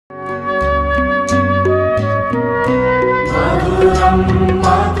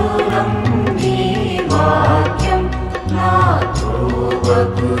మధురం నీ వాక్యం నా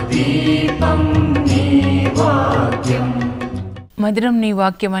త్రోవకు దీపం నీ వాక్యం. మధురం నీ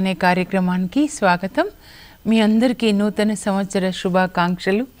వాక్యం అనే కార్యక్రమానికి స్వాగతం. మీ అందరికీ నూతన సంవత్సర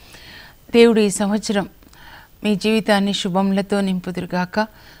శుభాకాంక్షలు. దేవుడు ఈ సంవత్సరం మీ జీవితాన్ని శుభములతో నింపుదురుగాక,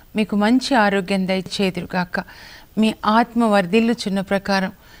 మీకు మంచి ఆరోగ్యం దయచేదురుగాక, మీ ఆత్మ వర్ధిల్లుచున్న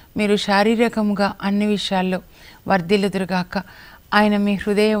ప్రకారం మీరు శారీరకంగా అన్ని విషయాల్లో వర్ధిల్లుదురుగాక. ఆయన మీ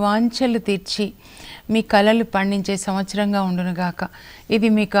హృదయ వాంఛలు తీర్చి మీ కలలు పండించే సంవత్సరంగా ఉండునుగాక. ఇది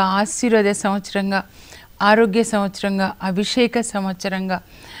మీకు ఆశీర్వాద సంవత్సరంగా, ఆరోగ్య సంవత్సరంగా, అభిషేక సంవత్సరంగా,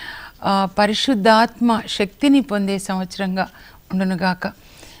 పరిశుద్ధాత్మ శక్తిని పొందే సంవత్సరంగా ఉండునుగాక.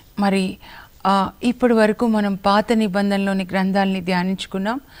 మరి ఇప్పటి వరకు మనం పాత నిబంధనలోని గ్రంథాలని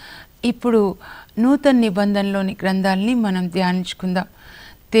ధ్యానించుకున్నాం. ఇప్పుడు నూతన నిబంధనలోని గ్రంథాలని మనం ధ్యానించుకుందాం.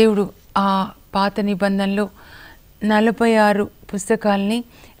 దేవుడు ఆ పాత నిబంధనలో 46 పుస్తకాలని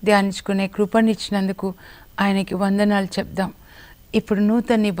ధ్యానించుకునే కృపనిచ్చినందుకు ఆయనకి వందనాలు చెప్దాం. ఇప్పుడు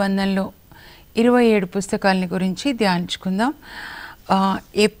నూతన నిబంధనలో 27 పుస్తకాలని గురించి ధ్యానించుకుందాం.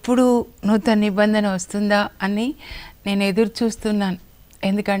 ఎప్పుడు నూతన నిబంధన వస్తుందా అని నేను ఎదురు చూస్తున్నాను.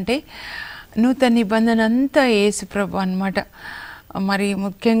 ఎందుకంటే నూతన నిబంధన అంతా యేసుప్రభు అన్నమాట. మరి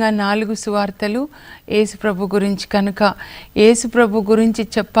ముఖ్యంగా 4 సువార్తలు యేసుప్రభు గురించి కనుక యేసుప్రభు గురించి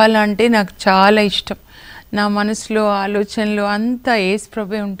చెప్పాలంటే నాకు చాలా ఇష్టం. నా మనసులో ఆలోచనలో అంతా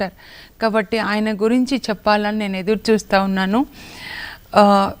యేసుప్రభే ఉంటారు. కాబట్టి ఆయన గురించి చెప్పాలని నేను ఎదురు చూస్తూ ఉన్నాను.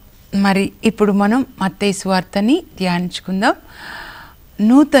 మరి ఇప్పుడు మనం మత్తయి సువార్తని ధ్యానించుకుందాం.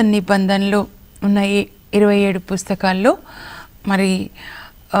 నూతన నిబంధనలో ఉన్న 27 పుస్తకాల్లో మరి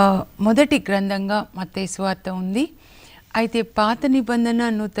మొదటి గ్రంథంగా మత్తయి సువార్త ఉంది. అయితే పాత నిబంధన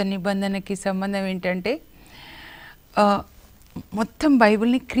నూతన నిబంధనకి సంబంధం ఏంటంటే మొత్తం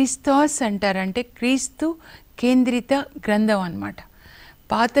బైబిల్ని క్రిస్తోస్ అంటారంటే క్రీస్తు కేంద్రిత గ్రంథం అన్నమాట.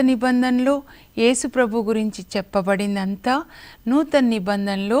 పాత నిబంధనలో యేసు ప్రభు గురించి చెప్పబడిందంతా నూతన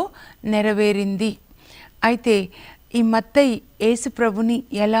నిబంధనలో నెరవేరింది. అయితే ఈ మత్తయి యేసు ప్రభుని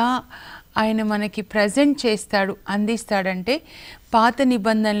ఎలా ఆయన మనకి ప్రజెంట్ చేస్తాడు, అందిస్తాడంటే పాత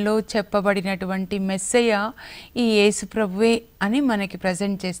నిబంధనలో చెప్పబడినటువంటి మెస్సయ్య ఈ యేసు ప్రభువే అని మనకి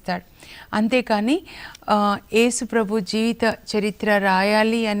ప్రజెంట్ చేస్తాడు. అంతేకాని యేసు ప్రభు జీవిత చరిత్ర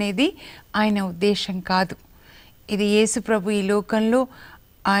రాయాలి అనేది ఆయన ఉద్దేశం కాదు. ఇది యేసు ప్రభు ఈ లోకంలో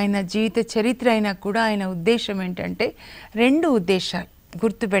ఆయన జీవిత చరిత్ర అయినా కూడా ఆయన ఉద్దేశం ఏంటంటే 2 ఉద్దేశాలు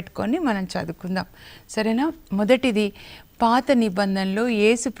గుర్తుపెట్టుకొని మనం చదువుకుందాం, సరేనా? మొదటిది, పాత నిబంధనలో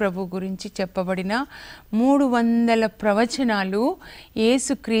యేసు ప్రభు గురించి చెప్పబడిన 300 ప్రవచనాలు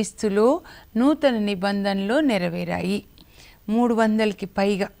యేసుక్రీస్తులో నూతన నిబంధనలో నెరవేరాయి. 300కి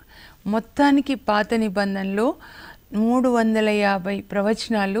పైగా. మొత్తానికి పాత నిబంధనలో 350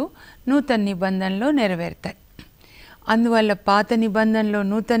 ప్రవచనాలు నూతన నిబంధనలో నెరవేరుతాయి. అందువల్ల పాత నిబంధనలో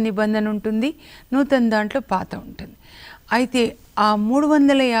నూతన నిబంధన ఉంటుంది, నూతన దాంట్లో పాత ఉంటుంది. అయితే ఆ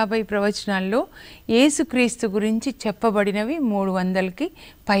 350 ప్రవచనాల్లో యేసుక్రీస్తు గురించి చెప్పబడినవి 300కి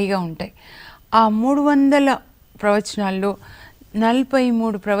పైగా ఉంటాయి. ఆ 300 ప్రవచనాల్లో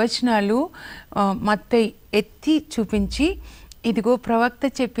 43 ప్రవచనాలు మత్తయి ఎత్తి చూపించి ఇదిగో ప్రవక్త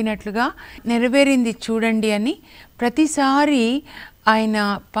చెప్పినట్లుగా నెరవేరింది చూడండి అని ప్రతిసారి ఆయన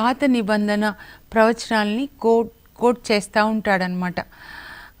పాత నిబంధన ప్రవచనాల్ని కోట్ చేస్తూ ఉంటాడనమాట.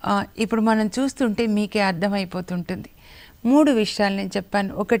 ఇప్పుడు మనం చూస్తుంటే మీకే అర్థమైపోతుంటుంది. 3 విషయాలు నేను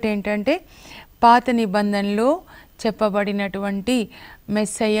చెప్పాను. ఒకటేంటంటే పాత నిబంధనలో చెప్పబడినటువంటి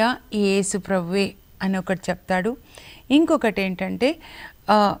మెస్సయ్య యేసు ప్రభువే అని ఒకటి చెప్తాడు. ఇంకొకటి ఏంటంటే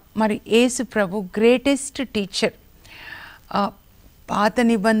మరి యేసు ప్రభు గ్రేటెస్ట్ టీచర్. పాత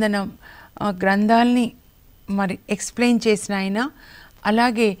నిబంధన గ్రంథాలని మరి ఎక్స్ప్లెయిన్ చేసిన ఆయన,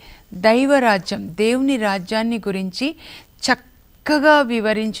 అలాగే దైవరాజ్యం దేవుని రాజ్యాన్ని గురించి చక్కగా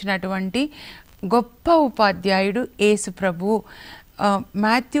వివరించినటువంటి గొప్ప ఉపాధ్యాయుడు యేసు ప్రభు.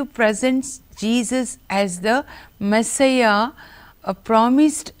 Matthew presents Jesus as the Messiah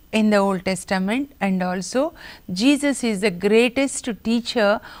promised in the Old Testament, and also Jesus is the greatest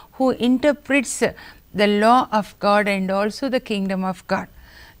teacher who interprets the law of God and also the kingdom of God.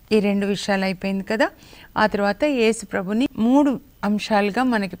 ఈ 2 విషయాలు అయిపోయింది కదా. ఆ తర్వాత యేసు ప్రభుని 3 అంశాలుగా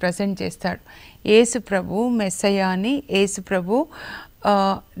మనకి ప్రజెంట్ చేస్తాడు. యేసు ప్రభు మెస్సయ్య అని, యేసు ప్రభు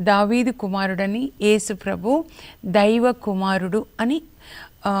దావీదు కుమారుడని, యేసు ప్రభు దైవ కుమారుడు అని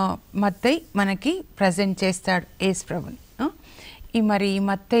మత్తయి మనకి ప్రజెంట్ చేస్తాడు యేసు ప్రభుని. మరి ఈ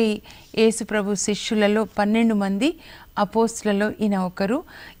మత్తయి యేసు ప్రభు శిష్యులలో 12 మంది, అపోస్తులలో ఈయన ఒకరు.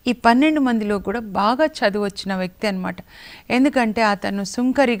 ఈ 12 మందిలో కూడా బాగా చదువు వచ్చిన వ్యక్తి అనమాట. ఎందుకంటే అతను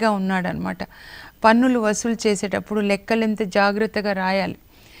సుంకరిగా ఉన్నాడనమాట. పన్నులు వసూలు చేసేటప్పుడు లెక్కలు ఎంత జాగ్రత్తగా రాయాలి.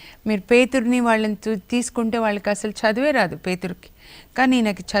 మీరు పేతురుని వాళ్ళని తీసుకుంటే వాళ్ళకి అసలు చదువే రాదు పేతురుకి, కానీ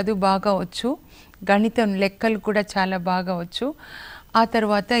ఈయనకి చదువు బాగా వచ్చు, గణితం లెక్కలు కూడా చాలా బాగా వచ్చు. ఆ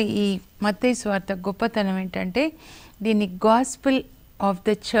తర్వాత ఈ మత్తయి సువార్త గొప్పతనం ఏంటంటే దీన్ని గాస్పెల్ ఆఫ్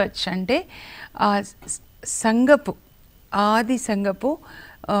ద చర్చ్, అంటే సంఘపు ఆది సంఘపు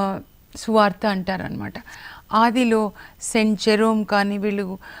సువార్త అంటారనమాట. ఆదిలో సెయింట్ జెరోమ్ కానీ వీళ్ళు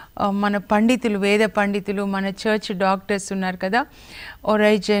మన పండితులు, వేద పండితులు, మన చర్చ్ డాక్టర్స్ ఉన్నారు కదా,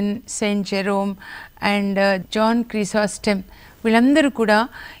 ఒరైజన్, సెయింట్ జెరోమ్ అండ్ జాన్ క్రిసాస్టెమ్, వీళ్ళందరూ కూడా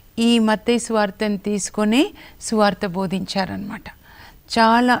ఈ మత్తయి సువార్తను తీసుకొని సువార్త బోధించారనమాట.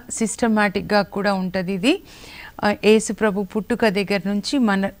 చాలా సిస్టమాటిక్గా కూడా ఉంటుంది ఇది. యేసు ప్రభు పుట్టుక దగ్గర నుంచి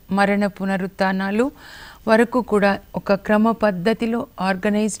మరణ పునరుత్థానాలు వరకు కూడా ఒక క్రమ పద్ధతిలో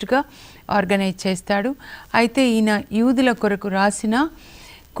ఆర్గనైజ్ చేస్తాడు. అయితే ఈయన యూదుల కొరకు రాసిన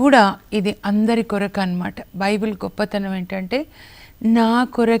కూడా ఇది అందరి కొరకు అన్నమాట. బైబిల్ గొప్పతనం ఏంటంటే నా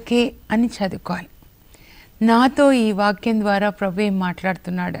కొరకే అని చదువుకోవాలి. నాతో ఈ వాక్యం ద్వారా ప్రభు ఏం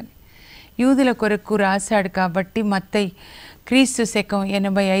మాట్లాడుతున్నాడని యూదుల కొరకు రాశాడు. కాబట్టి మత్తయి క్రీస్తు శకం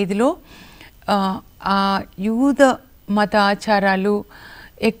 85లో ఆ యూద మత ఆచారాలు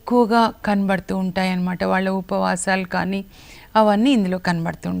ఎక్కువగా కనబడుతూ ఉంటాయి అన్నమాట. వాళ్ళ ఉపవాసాలు కానీ అవన్నీ ఇందులో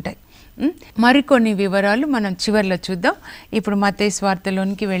కనబడుతూ ఉంటాయి. మరికొన్ని వివరాలు మనం చివరిలో చూద్దాం. ఇప్పుడు మత్తయి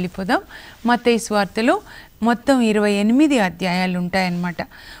సువార్తలోనికి వెళ్ళిపోదాం. మత్తయి సువార్తలో మొత్తం 28 అధ్యాయాలు ఉంటాయన్నమాట.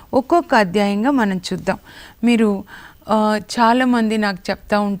 ఒక్కొక్క అధ్యాయంగా మనం చూద్దాం. మీరు చాలామంది నాకు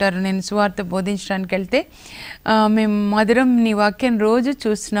చెప్తూ ఉంటారు, నేను సువార్త బోధించడానికి వెళ్తే మేము మధురం నీ వాక్యం రోజు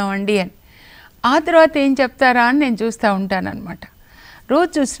చూస్తున్నామండి అని. ఆ తర్వాత ఏం చెప్తారా అని నేను చూస్తూ ఉంటానన్నమాట. రోజు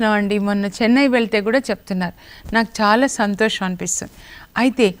చూస్తున్నామండి, మొన్న చెన్నై వెళ్తే కూడా చెప్తున్నారు. నాకు చాలా సంతోషం అనిపిస్తుంది.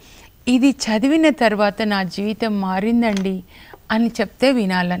 అయితే ఇది చదివిన తర్వాత నా జీవితం మారిందండి అని చెప్తే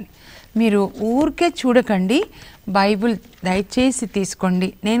వినాలని. మీరు ఊరికే చూడకండి, బైబిల్ దయచేసి తీసుకోండి.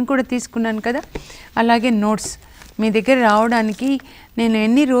 నేను కూడా తీసుకున్నాను కదా. అలాగే నోట్స్ మీ దగ్గర రావడానికి నేను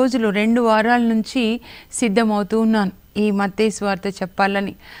ఎన్ని రోజులు 2 వారాల నుంచి సిద్ధమవుతూ ఉన్నాను ఈ మత్తయి సువార్త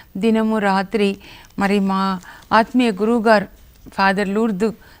చెప్పాలని. దినము రాత్రి మరి మా ఆత్మీయ గురువుగారు ఫాదర్ లూర్దు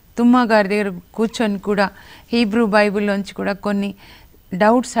తుమ్మ గారి దగ్గర కూర్చొని కూడా హీబ్రూ బైబిల్లోంచి కూడా కొన్ని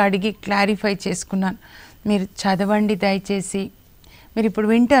డౌట్స్ అడిగి క్లారిఫై చేసుకున్నాను. మీరు చదవండి దయచేసి. మీరు ఇప్పుడు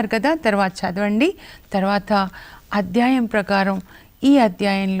వింటారు కదా, తర్వాత చదవండి. తర్వాత అధ్యాయం ప్రకారం ఈ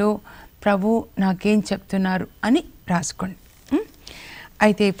అధ్యాయంలో ప్రభు నాకేం చెప్తున్నారు అని రాసుకోండి.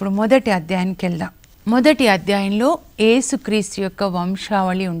 అయితే ఇప్పుడు మొదటి అధ్యాయానికి వెళ్దాం. మొదటి అధ్యాయంలో యేసుక్రీస్తు యొక్క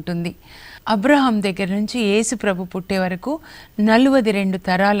వంశావళి ఉంటుంది. అబ్రహాం దగ్గర నుంచి యేసు ప్రభు పుట్టే వరకు 42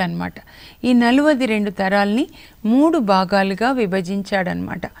 తరాలు అన్నమాట. ఈ 42 తరాల్ని 3 భాగాలుగా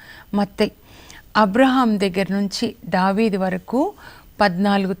విభజించాడనమాట మత్తయి. అబ్రహాం దగ్గర నుంచి దావీదు వరకు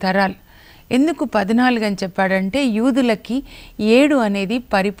 14 తరాలు. ఎందుకు 14 అని చెప్పాడంటే యూదులకి 7 అనేది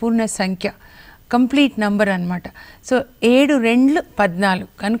పరిపూర్ణ సంఖ్య, కంప్లీట్ నంబర్ అనమాట. సో 7 2 14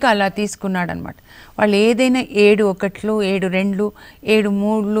 కనుక అలా తీసుకున్నాడు అనమాట. వాళ్ళు ఏదైనా 7 1 7 2 7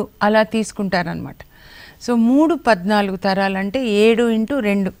 3 అలా తీసుకుంటారనమాట. సో 3 14 తరాలంటే 7 ×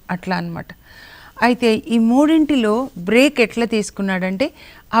 2 అట్లా అనమాట. అయితే ఈ మూడింటిలో బ్రేక్ ఎట్లా తీసుకున్నాడంటే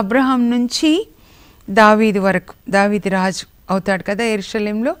అబ్రహాం నుంచి దావీదు వరకు, దావీదు రాజు అవుతాడు కదా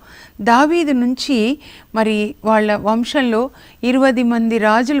యెరూషలేంలో. దావీదు నుంచి మరి వాళ్ళ వంశంలో 20 మంది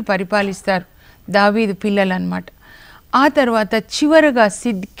రాజులు పరిపాలిస్తారు, దావీదు పిల్లలు అన్నమాట. ఆ తర్వాత చివరగా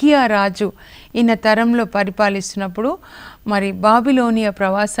సిద్కియా రాజు ఈయన తరంలో పరిపాలిస్తున్నప్పుడు మరి బాబిలోనియా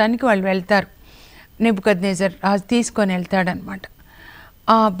ప్రవాసానికి వాళ్ళు వెళ్తారు. నెబుకద్నెజర్ రాజు తీసుకొని వెళ్తాడనమాట.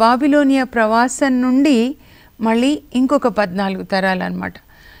 ఆ బాబిలోనియా ప్రవాసం నుండి మళ్ళీ ఇంకొక 14 తరాలు అనమాట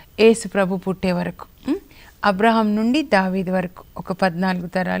యేసు ప్రభు పుట్టే వరకు. అబ్రహాం నుండి దావీదు వరకు ఒక 14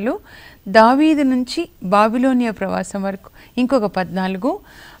 తరాలు, దావీదు నుంచి బాబిలోనియా ప్రవాసం వరకు ఇంకొక 14,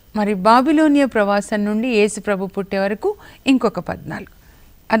 మరి బాబిలోనియా ప్రవాసం నుండి యేసు ప్రభు పుట్టే వరకు ఇంకొక 14.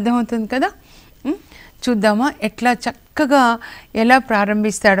 అర్థమవుతుంది కదా. చూద్దామా ఎట్లా చక్కగా ఎలా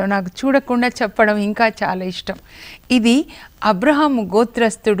ప్రారంభిస్తాడో. నాకు చూడకుండా చెప్పడం ఇంకా చాలా ఇష్టం. ఇది అబ్రహాము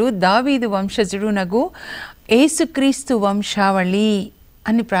గోత్రస్థుడు దావీదు వంశజుడు నగు యేసుక్రీస్తు వంశావళి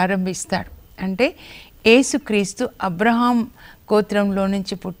అని ప్రారంభిస్తాడు. అంటే యేసుక్రీస్తు అబ్రహాం గోత్రంలో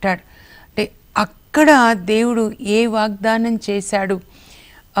నుంచి పుట్టాడు. అంటే అక్కడ దేవుడు ఏ వాగ్దానం చేశాడు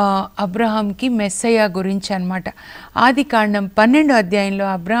అబ్రహాంకి మెస్సయ్య గురించి అన్నమాట. ఆదికాండం 12వ అధ్యాయంలో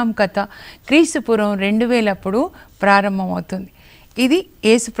అబ్రహాం కథ క్రీస్తుపూర్వం 2000 ప్రారంభమవుతుంది. ఇది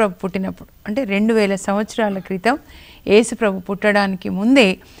యేసుప్రభు పుట్టినప్పుడు, అంటే 2000 సంవత్సరాల క్రితం యేసుప్రభు పుట్టడానికి ముందే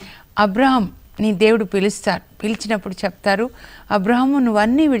అబ్రహాం నీ దేవుడు పిలిచినప్పుడు చెప్తారు, అబ్రహాము నువ్వు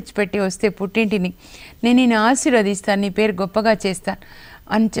అన్నీ విడిచిపెట్టి వస్తే పుట్టింటిని నేను నిన్ను ఆశీర్వదిస్తాను, నీ పేరు గొప్పగా చేస్తాను,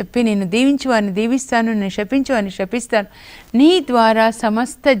 అని చెప్పి, నేను దీవించు వారిని దీవిస్తాను, నేను శపించు వారిని శపిస్తాను, నీ ద్వారా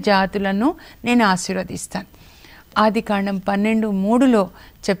సమస్త జాతులను నేను ఆశీర్వదిస్తాను. ఆదికాండం 12:3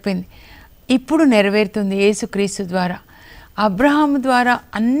 చెప్పింది. ఇప్పుడు నెరవేరుతుంది యేసుక్రీస్తు ద్వారా. అబ్రహాము ద్వారా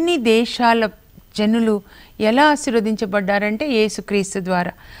అన్ని దేశాల జనులు ఎలా ఆశీర్వదించబడ్డారంటే యేసుక్రీస్తు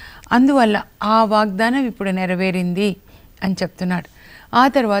ద్వారా. అందువల్ల ఆ వాగ్దానం ఇప్పుడు నెరవేరింది అని చెప్తున్నాడు. ఆ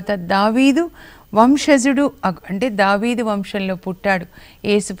తర్వాత దావీదు వంశజుడు, అంటే దావీదు వంశంలో పుట్టాడు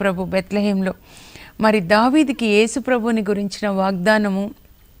యేసుప్రభు బెత్లెహేంలో. మరి దావీదుకి యేసుప్రభుని గురించిన వాగ్దానము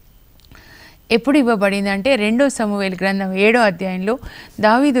ఎప్పుడు ఇవ్వబడిందంటే 2 సమూయేలు గ్రంథం 7వ అధ్యాయంలో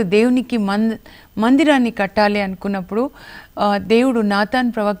దావీదు దేవునికి మందిరాన్ని కట్టాలి అనుకున్నప్పుడు దేవుడు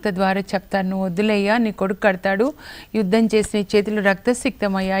నాతాన్ ప్రవక్త ద్వారా చెప్తారు, నువ్వు వద్దులయ్యా, నీ కొడుకు కడతాడు, యుద్ధం చేసి నీ చేతులు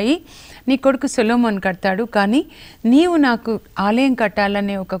రక్తసిక్తమయ్యాయి, నీ కొడుకు సొలొమోన్ కడతాడు, కానీ నీవు నాకు ఆలయం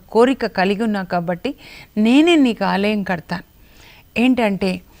కట్టాలనే ఒక కోరిక కలిగి ఉన్నావు కాబట్టి నేనే నీకు ఆలయం కడతాను.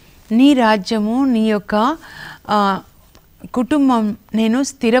 ఏంటంటే నీ రాజ్యము, నీ యొక్క కుటుంబం నేను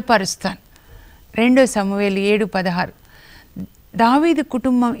స్థిరపరుస్తాను. 2 సమూయేలు 7:16. దావీదు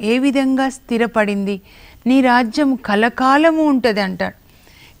కుటుంబం ఏ విధంగా స్థిరపడింది? నీ రాజ్యం కలకాలము ఉంటుంది అంటాడు.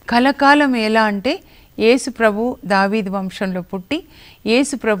 కలకాలం ఎలా అంటే యేసు ప్రభు దావీదు వంశంలో పుట్టి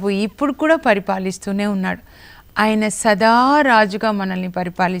యేసు ప్రభు ఇప్పుడు కూడా పరిపాలిస్తూనే ఉన్నాడు. ఆయన సదా రాజుగా మనల్ని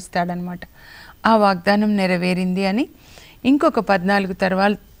పరిపాలిస్తాడనమాట. ఆ వాగ్దానం నెరవేరింది అని ఇంకొక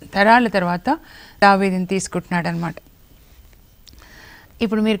 14 తరాల తర్వాత దావీదుని తీసుకుంటున్నాడు అనమాట.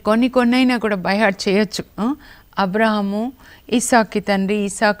 ఇప్పుడు మీరు కొన్నైనా కూడా బైహార్ట్ చేయొచ్చు. అబ్రహాము ఇస్సాకుకి తండ్రి,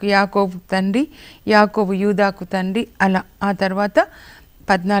 ఇస్సాకు యాకోబు తండ్రి, యాకోబు యూదాకు తండ్రి, అలా. ఆ తర్వాత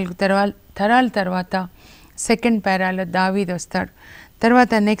 14 తరాల తర్వాత సెకండ్ పేరాలో దావీదు వస్తాడు.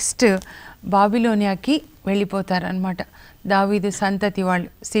 తర్వాత నెక్స్ట్ బాబిలోనియాకి వెళ్ళిపోతారనమాట దావీదు సంతతి వాళ్ళు.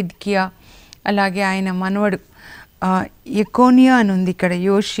 సిద్కియా, అలాగే ఆయన మనవడు ఎకోనియా అని ఉంది ఇక్కడ,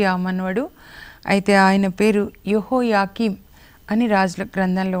 యోషియా మనవడు. అయితే ఆయన పేరు యెహోయాకీం అని రాజుల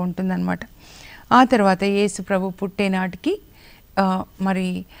గ్రంథంలో ఉంటుందన్నమాట. ఆ తర్వాత యేసు ప్రభు పుట్టే నాటికి మరి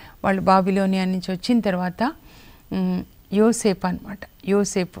వాళ్ళు బాబిలోనియా నుంచి వచ్చిన తర్వాత యోసేపు అనమాట.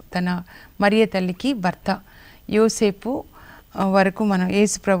 యోసేపు తన మరియ తల్లికి భర్త. యోసేపు వరకు మనం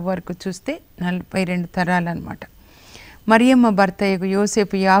యేసు ప్రభు వరకు చూస్తే 42 తరాలన్నమాట. మరియమ్మ భర్త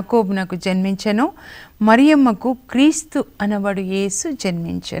యోసేపు యాకోబునకు జన్మించెను, మరియమ్మకు క్రీస్తు అనబడు యేసు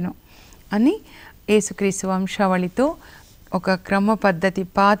జన్మించెను అని యేసుక్రీస్తు వంశావళితో ఒక క్రమ పద్ధతి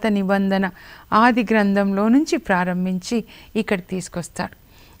పాత నిబంధన ఆది గ్రంథంలో నుంచి ప్రారంభించి ఇక్కడ తీసుకొస్తాడు.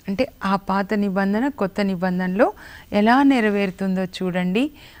 అంటే ఆ పాత నిబంధన కొత్త నిబంధనలో ఎలా నెరవేరుతుందో చూడండి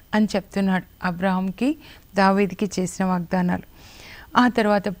అని చెప్తున్నాడు. అబ్రహాంకి దావీదుకి చేసిన వాగ్దానాలు. ఆ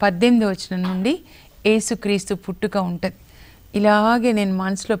తర్వాత 18వ వచనం నుండి యేసుక్రీస్తు పుట్టుక ఉంటుంది. ఇలాగే నేను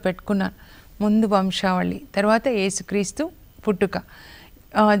మనసులో పెట్టుకున్నాను. ముందు వంశావళి, తర్వాత యేసుక్రీస్తు పుట్టుక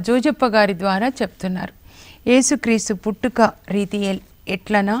జోజప్ప గారి ద్వారా చెప్తున్నారు. యేసుక్రీస్తు పుట్టుక రీతి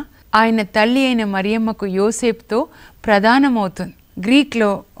ఎట్లనా ఆయన తల్లి అయిన మరియమ్మకు యోసేపుతో ప్రధానమవుతుంది. గ్రీక్లో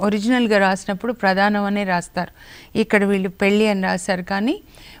ఒరిజినల్గా రాసినప్పుడు ప్రధానం అనే రాస్తారు. ఇక్కడ వీళ్ళు పెళ్ళి అని రాశారు, కానీ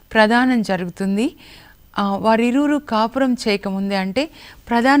ప్రధానం జరుగుతుంది. వారిరువురు కాపురం చేయకముందే, అంటే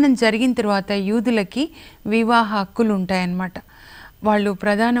ప్రధానం జరిగిన తర్వాత యూదులకి వివాహ హక్కులు ఉంటాయన్నమాట. వాళ్ళు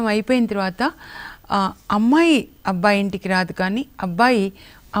ప్రధానం అయిపోయిన తర్వాత అమ్మాయి అబ్బాయి ఇంటికి రాదు, కానీ అబ్బాయి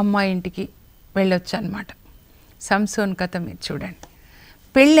అమ్మాయి ఇంటికి వెళ్ళొచ్చు అన్నమాట. సంసోన్ కథ మీరు చూడండి.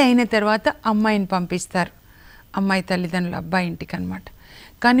 పెళ్ళి అయిన తర్వాత అమ్మాయిని పంపిస్తారు, అమ్మాయి తల్లిదండ్రులు అబ్బాయి ఇంటికి అనమాట.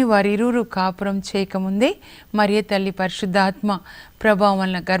 కానీ వారిరువురు కాపురం చేయకముందే మరియ తల్లి పరిశుద్ధాత్మ ప్రభావం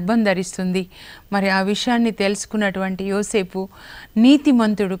వలన గర్భం ధరిస్తుంది. మరి ఆ విషయాన్ని తెలుసుకున్నటువంటి యోసేపు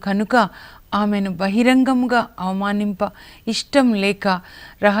నీతిమంతుడు కనుక ఆమెను బహిరంగంగా అవమానింప ఇష్టం లేక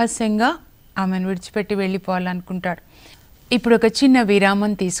రహస్యంగా ఆమెను విడిచిపెట్టి వెళ్ళిపోవాలనుకుంటాడు. ఇప్పుడు ఒక చిన్న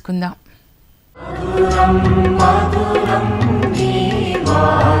విరామం తీసుకుందాం. మధురం నీ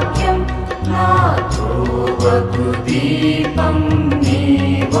వాక్యం నాతో వకు దీపం నీ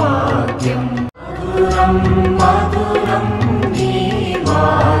వాక్యం. మధురం నీ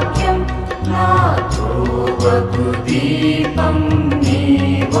వాక్యం నాతో వకు దీపం నీ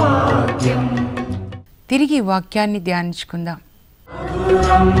వాక్యం. తిరిగి వాక్యాన్ని ధ్యానించుకుందాం.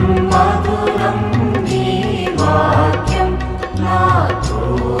 మధురం నీ వాక్యం నాతో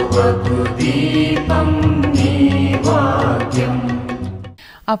వకు దీపం నీ వాక్యం.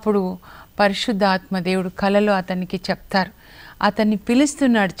 అప్పుడు పరిశుద్ధాత్మ దేవుడు కలలో అతనికి చెప్తారు. అతన్ని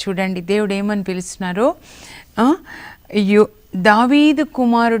పిలుస్తున్నాడు. చూడండి దేవుడు ఏమని పిలుస్తున్నారో, దావీదు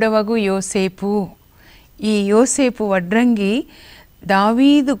కుమారుడవగు యోసేపు. ఈ యోసేపు వడ్రంగి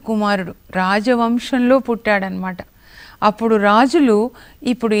దావీదు కుమారుడు, రాజవంశంలో పుట్టాడనమాట. అప్పుడు రాజులు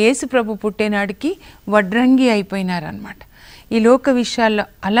ఇప్పుడు యేసుప్రభు పుట్టేనాడికి వడ్రంగి అయిపోయినారనమాట. ఈ లోక విషయాల్లో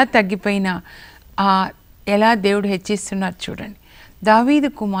అలా తగ్గిపోయినా ఎలా దేవుడు హెచ్చిస్తున్నారు చూడండి. దావీదు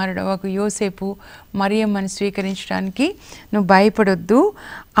కుమారుడు ఒక యోసేపు మరియమ్మను స్వీకరించడానికి నువ్వు భయపడొద్దు,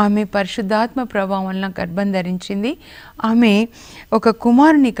 ఆమె పరిశుద్ధాత్మ ప్రభావం వలన గర్భం ధరించింది, ఆమె ఒక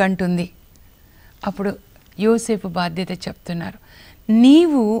కుమారుని కంటుంది. అప్పుడు యోసేపు బాధ్యత చెప్తున్నారు,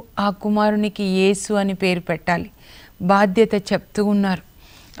 నీవు ఆ కుమారునికి యేసు అని పేరు పెట్టాలి, బాధ్యత చెప్తూ ఉన్నారు.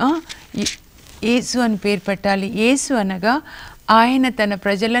 యేసు అని పేరు పెట్టాలి. యేసు అనగా ఆయన తన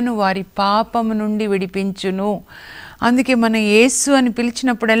ప్రజలను వారి పాపము నుండి విడిపించును. అందుకే మనం యేసు అని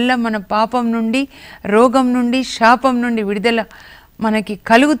పిలిచినప్పుడల్లా మన పాపం నుండి, రోగం నుండి, శాపం నుండి విడుదల మనకి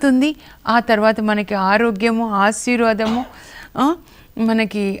కలుగుతుంది. ఆ తర్వాత మనకి ఆరోగ్యము, ఆశీర్వాదము,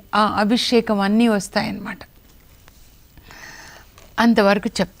 మనకి ఆ అభిషేకం అన్నీ వస్తాయన్నమాట.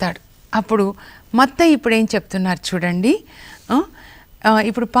 అంతవరకు చెప్తాడు. అప్పుడు మత్తయి ఇప్పుడు ఏం చెప్తున్నారు చూడండి.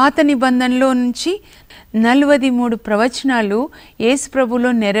 ఇప్పుడు పాత నిబంధనలో నుంచి 43 ప్రవచనాలు యేసు ప్రభులో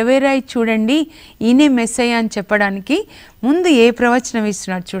నెరవేరాయి చూడండి, ఈయనే మెస్సయ్య అని చెప్పడానికి ముందు ఏ ప్రవచనం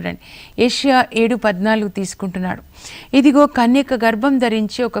ఇస్తున్నాడు చూడండి. యెషయా 7:14 తీసుకుంటున్నాడు. ఇదిగో కన్యక గర్భం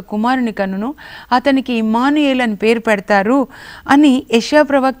ధరించి ఒక కుమారుని కనును, అతనికి ఇమ్మానుయేలు అని పేరు పెడతారు అని యెషయా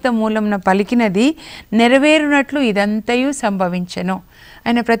ప్రవక్త మూలంన పలికినది నెరవేరునట్లు ఇదంతయు సంభవించెను.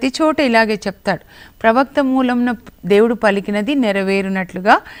 ఆయన ప్రతి చోట ఇలాగే చెప్తాడు, ప్రవక్త మూలంన దేవుడు పలికినది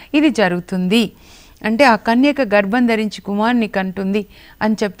నెరవేరునట్లుగా ఇది జరుగుతుంది. అంటే ఆ కన్యక గర్భం ధరించి కుమారుని కంటుంది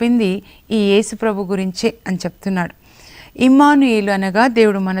అని చెప్పింది ఈ యేసు ప్రభు గురించే అని చెప్తున్నాడు. ఇమ్మానుయేలు అనగా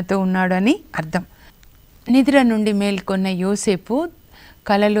దేవుడు మనతో ఉన్నాడు అని అర్థం. నిద్ర నుండి మేల్కొన్న యోసేపు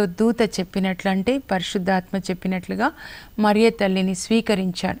కలలో దూత చెప్పినట్లు, అంటే పరిశుద్ధాత్మ చెప్పినట్లుగా మరియ తల్లిని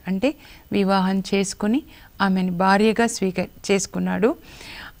స్వీకరించాడు. అంటే వివాహం చేసుకుని ఆమెను భార్యగా చేసుకున్నాడు.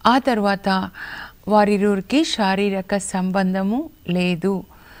 ఆ తర్వాత వారిరువురికి శారీరక సంబంధము లేదు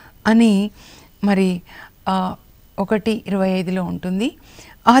అని మరి 1:25లో ఉంటుంది.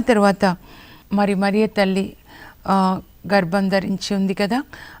 ఆ తర్వాత మరి మరియ తల్లి గర్భం ధరించి ఉంది కదా,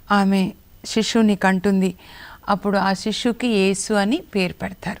 ఆమె శిశువుని కంటుంది. అప్పుడు ఆ శిశువుకి యేసు అని పేరు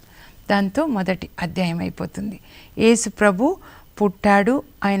పెడతారు. దాంతో మొదటి అధ్యాయం అయిపోతుంది. యేసు ప్రభు పుట్టాడు,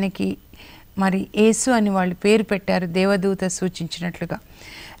 ఆయనకి మరి యేసు అని వాళ్ళు పేరు పెట్టారు దేవదూత సూచించినట్లుగా.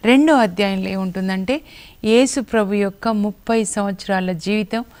 రెండో అధ్యాయంలో ఏముంటుందంటే యేసు ప్రభు యొక్క 30 సంవత్సరాల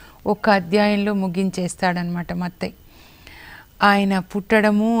జీవితం ఒక అధ్యాయంలో ముగించేస్తాడనమాట మత్తయి. ఆయన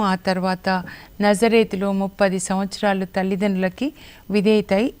పుట్టడము, ఆ తర్వాత నజరేతులో 30 సంవత్సరాలు తల్లిదండ్రులకి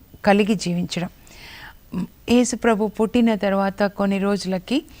విధేయత కలిగి జీవించడం. యేసు ప్రభు పుట్టిన తర్వాత కొన్ని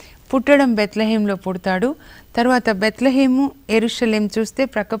రోజులకి పుట్టడం బెత్లెహేంలో పుడతాడు. తర్వాత బెత్లెహేము, యెరూషలేం చూస్తే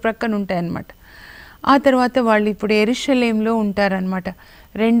ప్రక్కన ఉంటాయన్నమాట. ఆ తర్వాత వాళ్ళు ఇప్పుడు యెరూషలేంలో ఉంటారనమాట.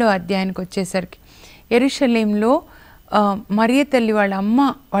 రెండో అధ్యాయానికి వచ్చేసరికి యెరూషలేంలో మరియ తల్లి వాళ్ళ అమ్మ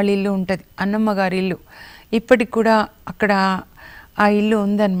వాళ్ళ ఇల్లు ఉంటుంది, అన్నమ్మ గారి ఇల్లు. ఇప్పటికి కూడా అక్కడ ఆ ఇల్లు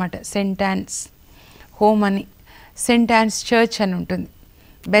ఉందన్నమాట. సెయింట్ యాన్స్ హోమ్ అని, సెయింట్ యాన్స్ చర్చ్ అని ఉంటుంది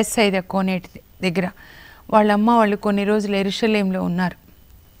బెత్సైదా కోనేటి దగ్గర. వాళ్ళ అమ్మ వాళ్ళు కొన్ని రోజులు యెరూషలేంలో ఉన్నారు.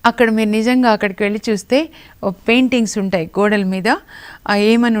 అక్కడ మీరు నిజంగా అక్కడికి వెళ్ళి చూస్తే పెయింటింగ్స్ ఉంటాయి గోడల మీద.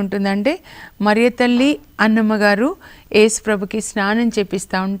 ఏమని ఉంటుందంటే మరియ తల్లి, అన్నమ్మ గారు యేసు ప్రభుకి స్నానం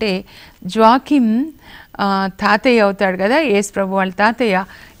చేపిస్తూ ఉంటే జ్వాకిం తాతయ్య అవుతాడు కదా, యేసు ప్రభు వాళ్ళ తాతయ్య,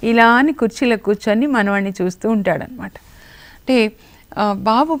 ఇలా అని కుర్చీలో కూర్చొని మనవాడిని చూస్తూ ఉంటాడనమాట. అంటే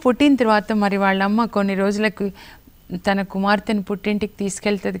బాబు పుట్టిన తర్వాత మరి వాళ్ళమ్మ కొన్ని రోజులకు తన కుమార్తెను పుట్టింటికి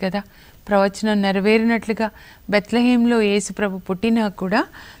తీసుకెళ్తుంది కదా, ప్రవచనం నెరవేరినట్లుగా. బెత్లెహేంలో యేసు ప్రభు పుట్టినా కూడా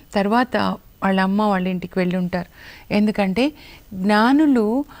తర్వాత వాళ్ళ అమ్మ వాళ్ళ ఇంటికి వెళ్ళి ఉంటారు. ఎందుకంటే జ్ఞానులు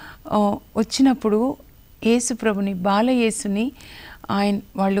వచ్చినప్పుడు యేసు ప్రభుని, బాలయేసుని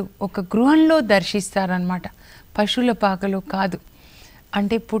వాళ్ళు ఒక గృహంలో దర్శిస్తారనమాట, పశువుల పాకలో కాదు.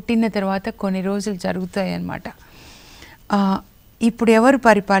 అంటే పుట్టిన తర్వాత కొన్ని రోజులు జరుగుతాయి అన్నమాట. ఇప్పుడు ఎవరు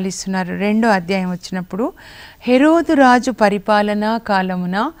పరిపాలిస్తున్నారు? రెండో అధ్యాయం వచ్చినప్పుడు హెరోదు రాజు పరిపాలనా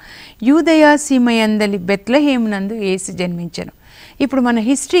కాలమున యూదయా సీమయందలి బెత్లెహేమునందు యేసు జన్మించెను. ఇప్పుడు మన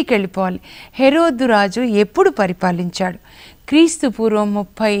హిస్టరీకి వెళ్ళిపోవాలి. హెరోదు రాజు ఎప్పుడు పరిపాలించాడు? క్రీస్తు పూర్వం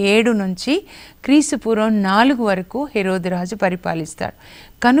 37 నుంచి క్రీస్తు పూర్వం 4 వరకు హెరోదు రాజు పరిపాలిస్తాడు.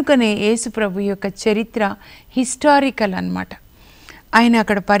 కనుకనే యేసు ప్రభు యొక్క చరిత్ర హిస్టారికల్ అన్నమాట. ఆయన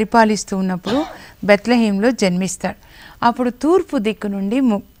అక్కడ పరిపాలిస్తూ ఉన్నప్పుడు బెత్లెహేంలో జన్మిస్తాడు. అప్పుడు తూర్పు దిక్కు నుండి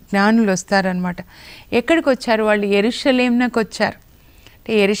జ్ఞానులు వస్తారనమాట. ఎక్కడికి వచ్చారు వాళ్ళు? యెరూషలేంకి వచ్చారు.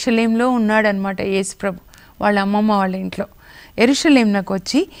 అంటే యెరూషలేంలో ఉన్నాడనమాట యేసు ప్రభు వాళ్ళ అమ్మమ్మ వాళ్ళ ఇంట్లో. యెరూషలేంకి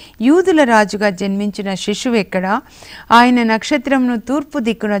వచ్చి యూదుల రాజుగా జన్మించిన శిశువు ఎక్కడ, ఆయన నక్షత్రంను తూర్పు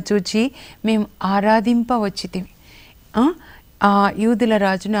దిక్కున చూచి మేము ఆరాధింపవచ్చితిమి, ఆ యూదుల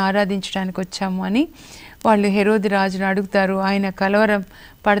రాజును ఆరాధించడానికి వచ్చాము అని వాళ్ళు హెరోదు రాజును అడుగుతారు. ఆయన కలవర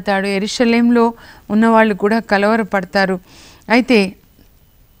పడతాడు. యెరూషలేంలో ఉన్నవాళ్ళు కూడా కలవర పడతారు. అయితే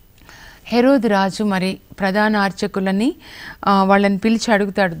హెరోదు రాజు మరి ప్రధాన అర్చకులని వాళ్ళని పిలిచి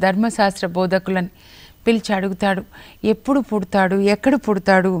అడుగుతాడు, ధర్మశాస్త్ర బోధకులని పిలిచి అడుగుతాడు, ఎప్పుడు పుడతాడు, ఎక్కడ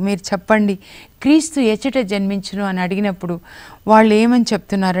పుడతాడు, మీరు చెప్పండి, క్రీస్తు ఎచ్చట జన్మించును అని అడిగినప్పుడు వాళ్ళు ఏమని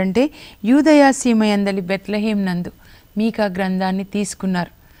చెప్తున్నారంటే, యూదయ సీమయందలి బెత్లెహేం నందు మీకా గ్రంథాన్ని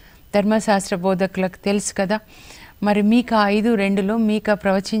తీసుకున్నారు. ధర్మశాస్త్ర బోధకులకు తెలుసు కదా, మరి మీకా 5:2లో మీకా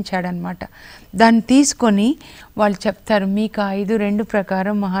ప్రవచించాడనమాట. దాన్ని తీసుకొని వాళ్ళు చెప్తారు, మీకా 5:2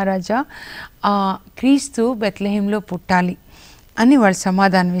 ప్రకారం మహారాజా క్రీస్తు బెత్లెహేంలో పుట్టాలి అని వాళ్ళు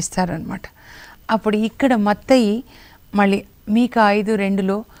సమాధానం ఇస్తారనమాట. అప్పుడు ఇక్కడ మత్తయి మళ్ళీ మీకా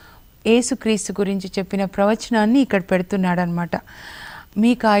 5:2లో యేసుక్రీస్తు గురించి చెప్పిన ప్రవచనాన్ని ఇక్కడ పెడుతున్నాడనమాట.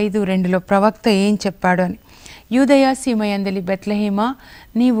 మీకా 5:2లో ప్రవక్త ఏం చెప్పాడు అని, యూదయ సీమయందలి బెత్లెహేమా,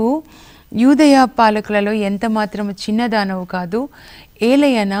 నీవు యూదయ పాలకులలో ఎంత మాత్రము చిన్నదానవు కాదు,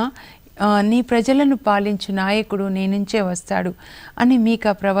 ఏలయన నీ ప్రజలను పాలించు నాయకుడు నీ నుంచే వస్తాడు అని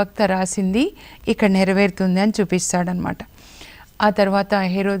మీకా ప్రవక్త రాసింది ఇక్కడ నెరవేరుతుంది అని చూపిస్తాడనమాట. ఆ తర్వాత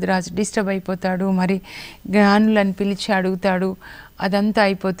హెరోదు రాజు డిస్టర్బ్ అయిపోతాడు, మరి జ్ఞానులను పిలిచి అడుగుతాడు, అదంతా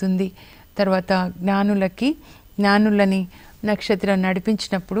అయిపోతుంది. తర్వాత జ్ఞానులని నక్షత్రం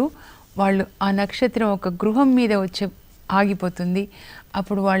నడిపించినప్పుడు వాళ్ళు ఆ నక్షత్రం ఒక గృహం మీద వచ్చి ఆగిపోతుంది.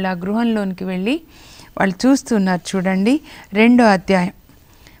 అప్పుడు వాళ్ళు ఆ గృహంలోనికి వెళ్ళి వాళ్ళు చూస్తున్నారు. చూడండి 2వ అధ్యాయం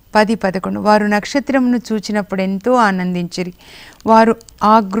 10-11. వారు నక్షత్రమును చూచినప్పుడు ఎంతో ఆనందించిరి. వారు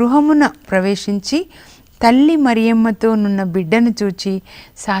ఆ గృహమున ప్రవేశించి తల్లి మరియమ్మతో నున్న బిడ్డను చూచి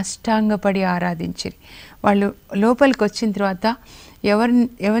సాష్టాంగపడి ఆరాధించిరి. వాళ్ళు లోపలికి వచ్చిన తర్వాత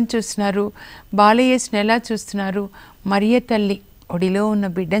ఎవరిని చూస్తున్నారు? బాలయేసుని ఎలా చూస్తున్నారు? మరియ తల్లి ఒడిలో ఉన్న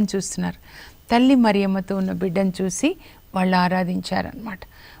బిడ్డను చూస్తున్నారు. తల్లి మరియమ్మతో ఉన్న బిడ్డను చూసి వాళ్ళు ఆరాధించారనమాట.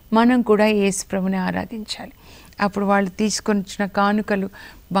 మనం కూడా యేసు ప్రభుని ఆరాధించాలి. అప్పుడు వాళ్ళు తీసుకొని వచ్చిన కానుకలు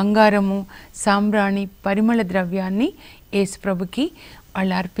బంగారము, సాంబ్రాణి, పరిమళ ద్రవ్యాన్ని యేసు ప్రభుకి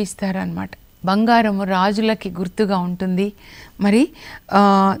వాళ్ళు అర్పిస్తారనమాట. బంగారము రాజులకి గుర్తుగా ఉంటుంది. మరి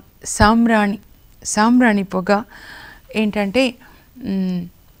సాంబ్రాణి పొగ ఏంటంటే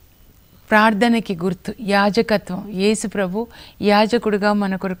ప్రార్థనకి గుర్తు, యాజకత్వం. యేసు ప్రభు యాజకుడుగా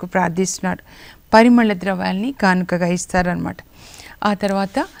మన కొరకు ప్రార్థిస్తున్నాడు. పరిమళ ద్రవ్యాల్ని కానుకగా ఇస్తారనమాట. ఆ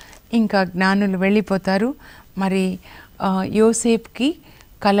తర్వాత ఇంకా జ్ఞానులు వెళ్ళిపోతారు. మరి యోసేపుకి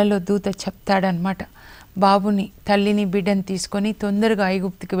కలలో దూత చెప్తాడనమాట, బాబుని, తల్లిని, బిడ్డని తీసుకొని తొందరగా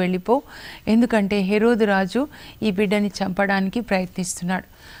ఐగుప్తుకి వెళ్ళిపో, ఎందుకంటే హెరోదు రాజు ఈ బిడ్డని చంపడానికి ప్రయత్నిస్తున్నాడు.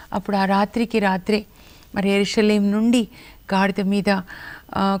 అప్పుడు ఆ రాత్రే మరి యెరూషలేము నుండి గాడిద మీద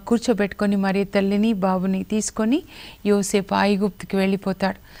కూర్చోబెట్టుకొని మరి తల్లిని, బాబుని తీసుకొని యోసేపు ఐగుప్తుకి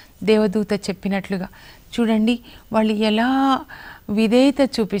వెళ్ళిపోతాడు. దేవదూత చెప్పినట్లుగా. చూడండి వాళ్ళు ఎలా విధేయత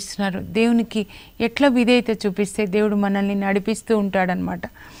చూపిస్తున్నారు. దేవునికి ఎట్లా విధేయత చూపిస్తే దేవుడు మనల్ని నడిపిస్తూ ఉంటాడనమాట.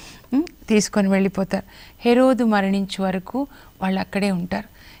 తీసుకొని వెళ్ళిపోతారు. హెరోదు మరణించే వరకు వాళ్ళు అక్కడే ఉంటారు.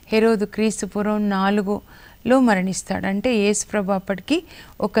 హెరోదు క్రీస్తుపూర్వం 4లో మరణిస్తాడు. అంటే యేసు ప్రభు అప్పటికి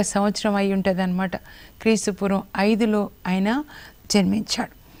 1 సంవత్సరం అయి ఉంటుంది అనమాట. క్రీస్తుపూర్వం 5లో ఆయన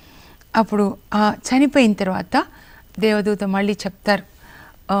జన్మించాడు. అప్పుడు చనిపోయిన తర్వాత దేవదూత మళ్ళీ చెప్తారు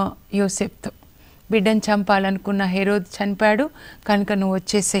యోసేపుతో, బిడ్డను చంపాలనుకున్న హెరోదు చనిపోయాడు కనుక నువ్వు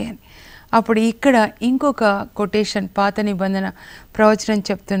వచ్చేసేయని. అప్పుడు ఇక్కడ ఇంకొక కొటేషన్, పాత నిబంధన ప్రవచనం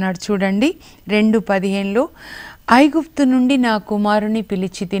చెప్తున్నాడు. చూడండి 2:15లో, ఐగుప్తు నుండి నా కుమారుని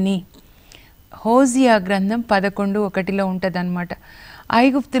పిలిచి తిని. హోజియా గ్రంథం 11:1లో ఉంటుంది అనమాట.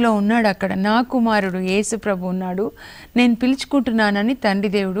 ఐగుప్తులో ఉన్నాడు, అక్కడ నా కుమారుడు యేసు ప్రభు ఉన్నాడు, నేను పిలుచుకుంటున్నానని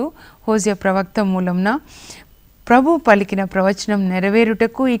తండ్రి దేవుడు హోజియా ప్రవక్త మూలంన ప్రభు పలికిన ప్రవచనం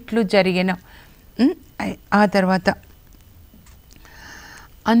నెరవేరుటకు ఇట్లు జరిగెను. ఆ తర్వాత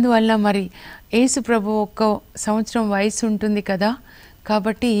అందువల్ల మరి యేసు ప్రభు 1 సంవత్సరం వయసు ఉంటుంది కదా,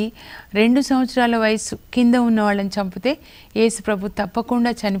 కాబట్టి 2 సంవత్సరాల వయసు కింద ఉన్న వాళ్ళని చంపితే యేసు ప్రభు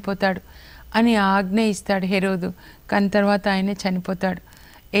తప్పకుండా చనిపోతాడు అని ఆజ్ఞ ఇస్తాడు హెరోదు. కానీ తర్వాత ఆయనే చనిపోతాడు.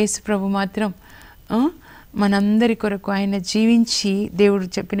 యేసు ప్రభు మాత్రం మనందరి కొరకు ఆయన జీవించి దేవుడు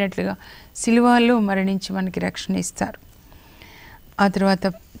చెప్పినట్లుగా సిలువలో మరణించి మనకి రక్షణ ఇస్తారు. ఆ తర్వాత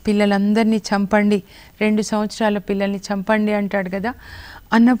పిల్లలందరినీ చంపండి, 2 సంవత్సరాల పిల్లల్ని చంపండి అంటాడు కదా.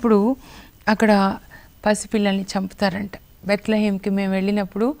 అన్నప్పుడు అక్కడ పసిపిల్లల్ని చంపుతారంట. బెత్లెహేంకి మేము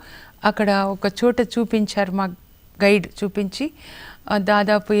వెళ్ళినప్పుడు అక్కడ ఒక చోట చూపించారు, మా గైడ్ చూపించి,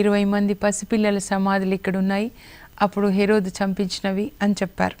 దాదాపు 20 మంది పసిపిల్లల సమాధులు ఇక్కడ ఉన్నాయి, అప్పుడు హెరోదు చంపించినవి అని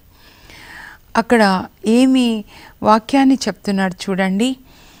చెప్పారు. అక్కడ ఏమి వాక్యాన్ని చెప్తున్నాడు చూడండి.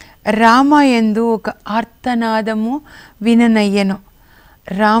 రామాయందు ఒక ఆర్తనాదము విననయ్యను.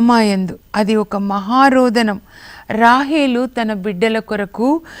 రామాయందు అది ఒక మహారోదనం. రాహేలు తన బిడ్డల కొరకు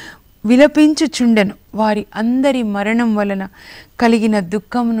విలపించుచుండెను. వారి అందరి మరణం వలన కలిగిన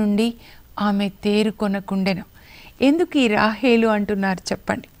దుఃఖం నుండి ఆమె తేరుకొనకుండెను. ఎందుకు ఈ రాహేలు అంటున్నారు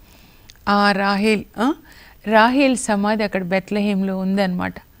చెప్పండి? ఆ రాహేల్ సమాధి అక్కడ బెత్లెహేంలో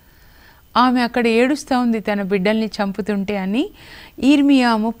ఉందన్నమాట. ఆమె అక్కడ ఏడుస్తూ ఉంది తన బిడ్డల్ని చంపుతుంటే అని. ఇర్మియా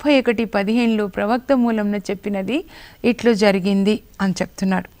 31:15లో ప్రవక్త మూలంలో చెప్పినది ఇట్లు జరిగింది అని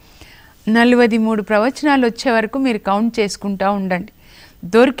చెప్తున్నాడు. 43 ప్రవచనాలు వచ్చే వరకు మీరు కౌంట్ చేసుకుంటూ ఉండండి.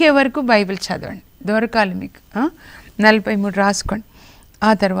 దొరికే వరకు బైబిల్ చదవండి, దొరకాలి మీకు. 43 రాసుకోండి.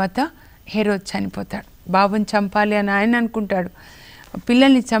 ఆ తర్వాత హెరోద్ చనిపోతాడు. బాబుని చంపాలి అని ఆయన అనుకుంటాడు,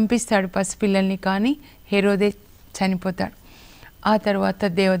 పిల్లల్ని చంపిస్తాడు, పసిపిల్లల్ని. కానీ హెరోదే చనిపోతాడు. ఆ తర్వాత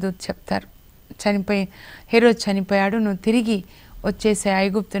దేవదూత చెప్తారు, హెరోద్ చనిపోయాడు, నువ్వు తిరిగి వచ్చేసే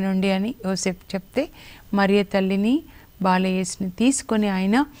ఐగుప్తు నుండి అని యోసేపు చెప్తే మరియ తల్లిని బాలయేసుని తీసుకొని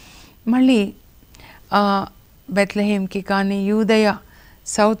ఆయన మళ్ళీ బెత్లెహేంకి కానీ యూదయ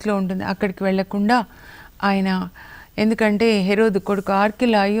సౌత్లో ఉంటుంది అక్కడికి వెళ్లకుండా ఆయన, ఎందుకంటే హెరోదు కొడుకు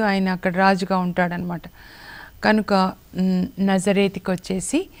ఆర్కిలాయు ఆయన అక్కడ రాజుగా ఉంటాడనమాట. కనుక నజరేతికి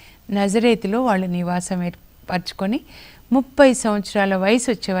వచ్చేసి నజరేతిలో వాళ్ళు నివాసం ఏర్పరచుకొని 30 సంవత్సరాల వయసు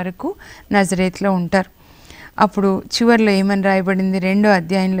వచ్చే వరకు నజరేతిలో ఉంటారు. అప్పుడు చివరిలో ఏమని రాయబడింది? 2వ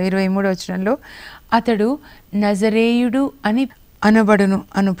అధ్యాయంలో 23వ వచనంలో అతడు నజరేయుడు అని అనబడును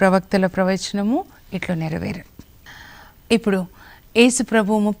అను ప్రవక్తల ప్రవచనము ఇట్లా నెరవేరు. ఇప్పుడు యేసు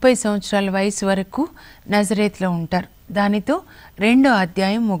ప్రభు 30 సంవత్సరాల వయసు వరకు నజరేత్లో ఉంటారు. దానితో 2వ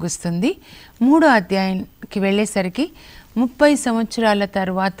అధ్యాయం ముగుస్తుంది. 3వ అధ్యాయానికి వెళ్ళేసరికి 30 సంవత్సరాల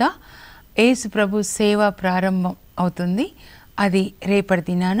తర్వాత యేసు ప్రభు సేవ ప్రారంభం అవుతుంది. అది రేపటి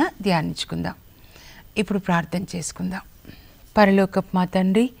దినాన ధ్యానించుకుందాం. ఇప్పుడు ప్రార్థన చేసుకుందాం. పరలోకపు మా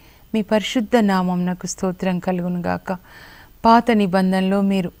తండ్రి, మీ పరిశుద్ధ నామమునకు స్తోత్రం కలుగును గాక. పాత నిబంధనలో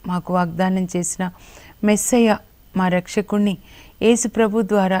మీరు మాకు వాగ్దానం చేసిన మెస్సయ్య మా రక్షకుణ్ణి యేసు ప్రభు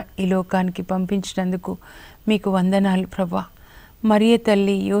ద్వారా ఈ లోకానికి పంపించినందుకు మీకు వందనాలు ప్రభా. మరియ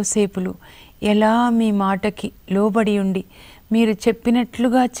తల్లి, యోసేపులు ఎలా మీ మాటకి లోబడి ఉండి మీరు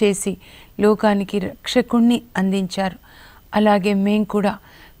చెప్పినట్లుగా చేసి లోకానికి రక్షకుణ్ణి అందించారు. అలాగే మేము కూడా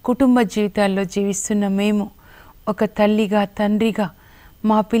కుటుంబ జీవితాల్లో జీవిస్తున్న మేము ఒక తల్లిగా, తండ్రిగా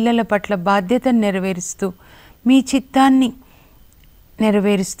మా పిల్లల పట్ల బాధ్యతను నెరవేరుస్తూ, మీ చిత్తాన్ని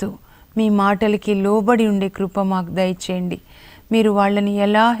నెరవేరుస్తూ, మీ మాటలకి లోబడి ఉండే కృప మాకు దయచేయండి. మీరు వాళ్ళని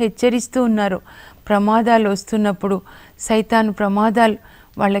ఎలా హెచ్చరిస్తూ ఉన్నారో, ప్రమాదాలు వస్తున్నప్పుడు సైతాను ప్రమాదాలు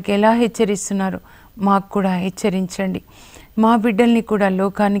వాళ్ళకి ఎలా హెచ్చరిస్తున్నారో మాకు కూడా హెచ్చరించండి. మా బిడ్డల్ని కూడా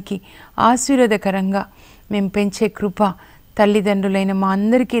లోకానికి ఆశీర్వాదకరంగా మేము పెంచే కృప తల్లిదండ్రులైన మా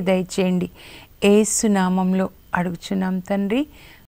అందరికీ దయచేయండి. యేసు నామంలో అడుగుచున్నాం తండ్రి,